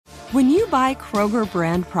When you buy Kroger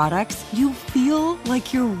brand products, you feel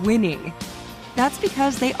like you're winning. That's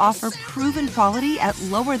because they offer proven quality at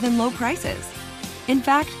lower than low prices. In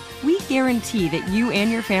fact, we guarantee that you and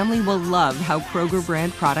your family will love how Kroger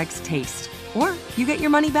brand products taste, or you get your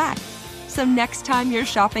money back. So next time you're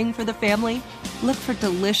shopping for the family, look for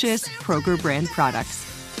delicious Kroger brand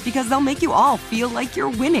products, because they'll make you all feel like you're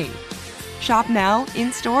winning. Shop now,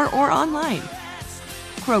 in-store, or online.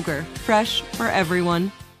 Kroger, fresh for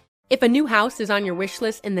everyone. If a new house is on your wish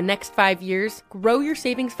list in the next 5 years, grow your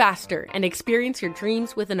savings faster and experience your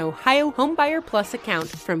dreams with an Ohio Homebuyer Plus account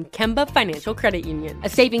from Kemba Financial Credit Union. A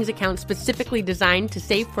savings account specifically designed to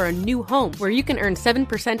save for a new home, where you can earn 7%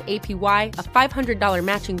 APY, a $500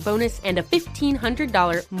 matching bonus, and a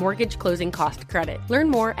 $1,500 mortgage closing cost credit. Learn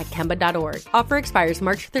more at Kemba.org. Offer expires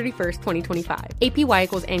March 31st, 2025. APY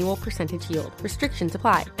equals annual percentage yield. Restrictions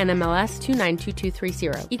apply. NMLS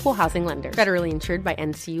 292230. Equal housing lender. Federally insured by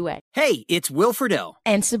NCUA. Hey, it's Will Friedle.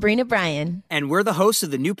 And Sabrina Bryan. And we're the hosts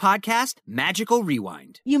of the new podcast, Magical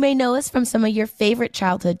Rewind. You may know us from some of your favorite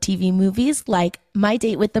childhood TV movies like My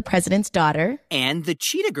Date with the President's Daughter and the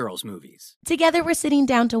Cheetah Girls movies. Together, we're sitting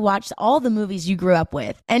down to watch all the movies you grew up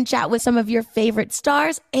with and chat with some of your favorite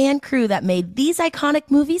stars and crew that made these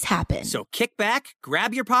iconic movies happen. So kick back,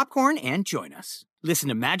 grab your popcorn, and join us. Listen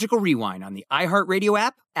to Magical Rewind on the iHeartRadio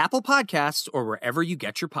app, Apple Podcasts, or wherever you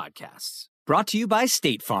get your podcasts. Brought to you by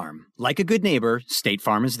State Farm. Like a good neighbor, State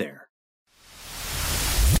Farm is there.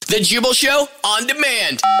 The Jubal Show on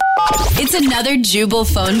demand. It's another Jubal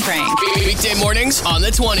phone prank. Weekday mornings on the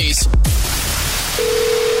 20s.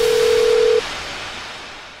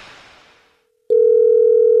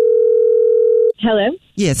 Hello?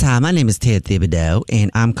 Yes, hi, my name is Ted Thibodeau, and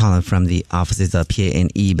I'm calling from the offices up here in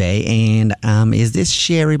eBay. And is this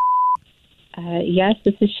Sherry? Yes,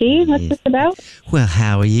 this is she. What's this about? Well,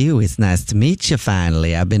 how are you? It's nice to meet you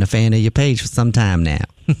finally. I've been a fan of your page for some time now.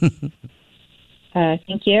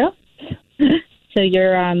 Thank you. So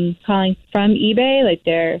you're calling from eBay, like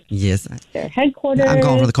their headquarters? I'm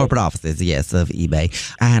calling from the corporate offices, yes, of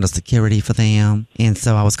eBay. I handle security for them, and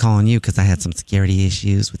so I was calling you because I had some security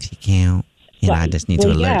issues with the account, and I just need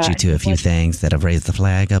to alert you to a few things that have raised the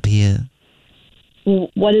flag up here.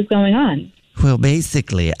 What is going on? Well,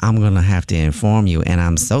 basically, I'm going to have to inform you, and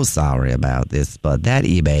I'm so sorry about this, but that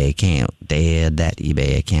eBay account dead, that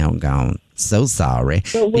eBay account gone. So sorry.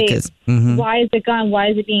 But wait, why is it gone? Why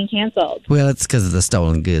is it being canceled? Well, it's because of the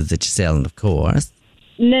stolen goods that you're selling, of course.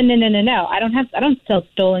 No. I don't sell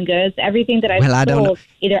stolen goods. Everything that I've sold,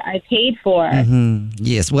 either I paid for.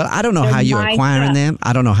 Yes. Well, I don't know how you're acquiring them.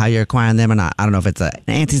 I don't know how you're acquiring them or not. I don't know if it's an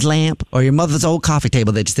auntie's lamp or your mother's old coffee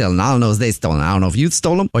table that you're selling. All I know is they stole them. I don't know if you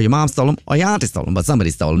stole them or your mom stole them or your auntie stole them, but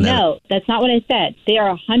somebody stole them. No, that's not what I said. They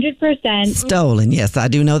are 100% stolen. Yes, I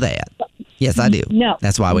do know that. Yes, I do. No.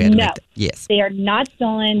 That's why we had to make that. Yes. They are not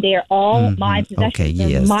stolen. They are all my possessions. Okay,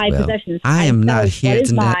 yes. My possessions. I am not here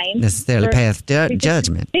to necessarily pass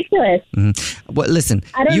judgment. Ridiculous. Well, listen,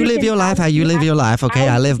 you live your life how you live your life, okay?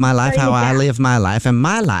 I live my life how I live my life, and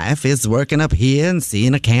my life is working up here and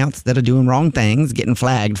seeing accounts that are doing wrong things, getting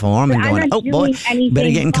flagged for them, and going, oh, boy, better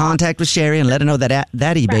get in contact with Sherry and let her know that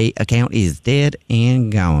that eBay account is dead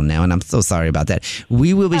and gone now, and I'm so sorry about that.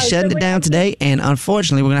 We will be shutting it down today, and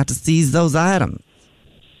unfortunately, we're going to have to seize those items.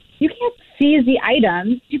 You can't seize the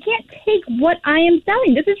items. You can't take what I am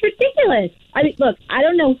selling. This is ridiculous. Look, I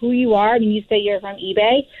don't know who you are. I mean, you say you're from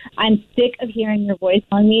eBay. I'm sick of hearing your voice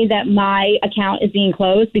telling me that my account is being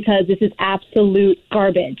closed because this is absolute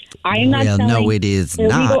garbage. I am not selling no, it is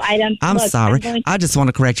not. Items. I'm sorry. I just want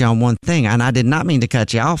to correct you on one thing, and I did not mean to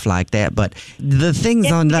cut you off like that, but the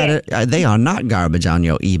things on that, they are not garbage on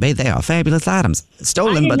your eBay. They are fabulous items.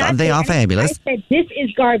 Stolen, but they are fabulous. I said this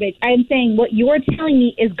is garbage. I am saying what you are telling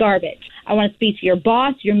me is garbage. I want to speak to your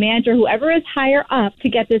boss, your manager, whoever is higher up to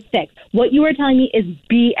get this fixed. What you are telling me is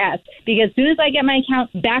BS. Because as soon as I get my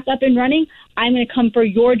account back up and running, I'm going to come for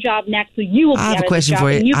your job next, so you will be I have out a of question the job,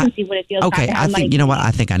 for you. and you can see what it feels like. Okay, I think, you know what?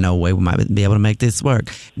 I think I know a way we might be able to make this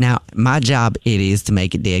work. Now, my job, it is to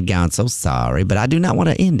make it dead gone. So sorry, but I do not want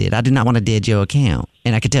to end it. I do not want to dead your account.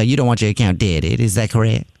 And I can tell you don't want your account deaded. Is that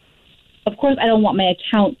correct? Of course, I don't want my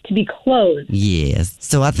account to be closed. Yes.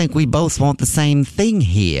 So I think we both want the same thing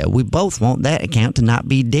here. We both want that account to not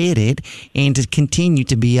be deaded and to continue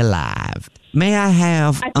to be alive. May I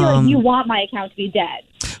have... I feel like you want my account to be dead.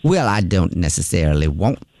 Well, I don't necessarily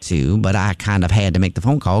want to, but I kind of had to make the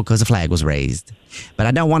phone call because the flag was raised. But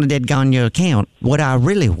I don't want to dead gone your account. What I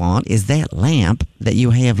really want is that lamp that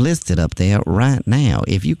you have listed up there right now.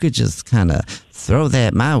 If you could just kind of throw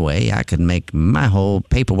that my way, I could make my whole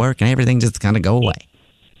paperwork and everything just kind of go away.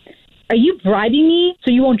 Are you bribing me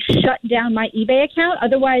so you won't shut down my eBay account?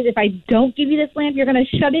 Otherwise, if I don't give you this lamp, you're going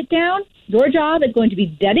to shut it down? Your job is going to be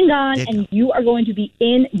dead and gone, and you are going to be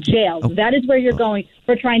in jail. Oh. That is where you're going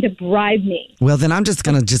for trying to bribe me. Well, then I'm just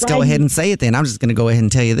going to go ahead and say it then. I'm just going to go ahead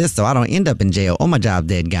and tell you this so I don't end up in jail. Oh, my job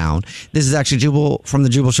dead gone. This is actually Jubal from the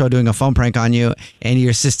Jubal Show doing a phone prank on you, and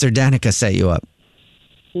your sister Danica set you up.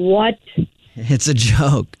 What? It's a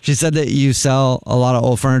joke. She said that you sell a lot of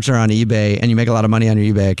old furniture on eBay, and you make a lot of money on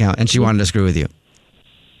your eBay account, and she wanted to screw with you.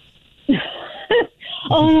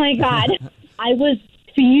 Oh, my God. I was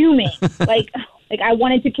fuming. Like I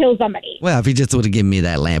wanted to kill somebody. Well, if you just would have given me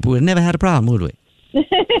that lamp, we would have never had a problem, would we?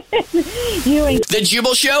 The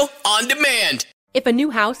Jubal Show on demand. If a new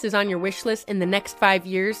house is on your wish list in the next 5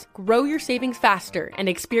 years, grow your savings faster and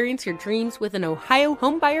experience your dreams with an Ohio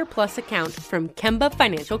Homebuyer Plus account from Kemba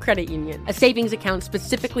Financial Credit Union. A savings account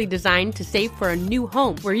specifically designed to save for a new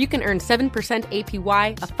home where you can earn 7%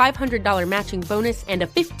 APY, a $500 matching bonus, and a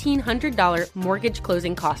 $1,500 mortgage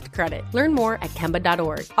closing cost credit. Learn more at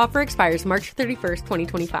Kemba.org. Offer expires March 31st,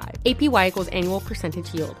 2025. APY equals annual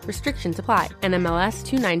percentage yield. Restrictions apply. NMLS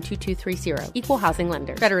 292230. Equal housing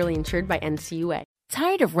lender. Federally insured by NCUA.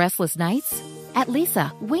 Tired of restless nights? At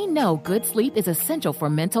Leesa, we know good sleep is essential for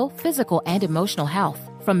mental, physical, and emotional health.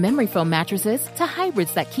 From memory foam mattresses to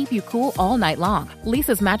hybrids that keep you cool all night long,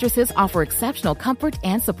 Leesa's mattresses offer exceptional comfort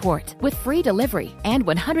and support with free delivery and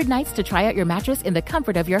 100 nights to try out your mattress in the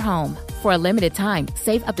comfort of your home. For a limited time,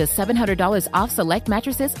 save up to $700 off select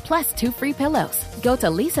mattresses plus 2 free pillows. Go to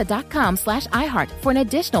leesa.com/iHeart for an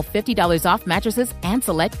additional $50 off mattresses and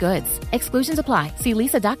select goods. Exclusions apply. See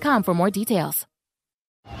leesa.com for more details.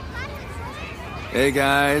 Hey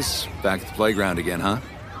guys, back at the playground again, huh?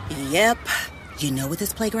 Yep. You know what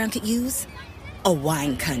this playground could use? A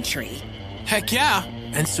wine country. Heck yeah,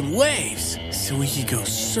 and some waves so we could go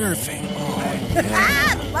surfing. Oh,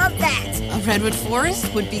 yeah. Love that. A redwood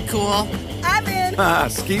forest would be cool. I'm in.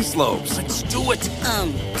 Ski slopes. Let's do it.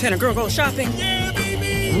 Can a girl go shopping? Yeah,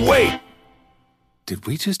 baby. Wait. Did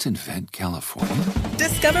we just invent California?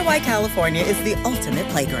 Discover why California is the ultimate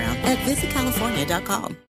playground at visitcalifornia.com.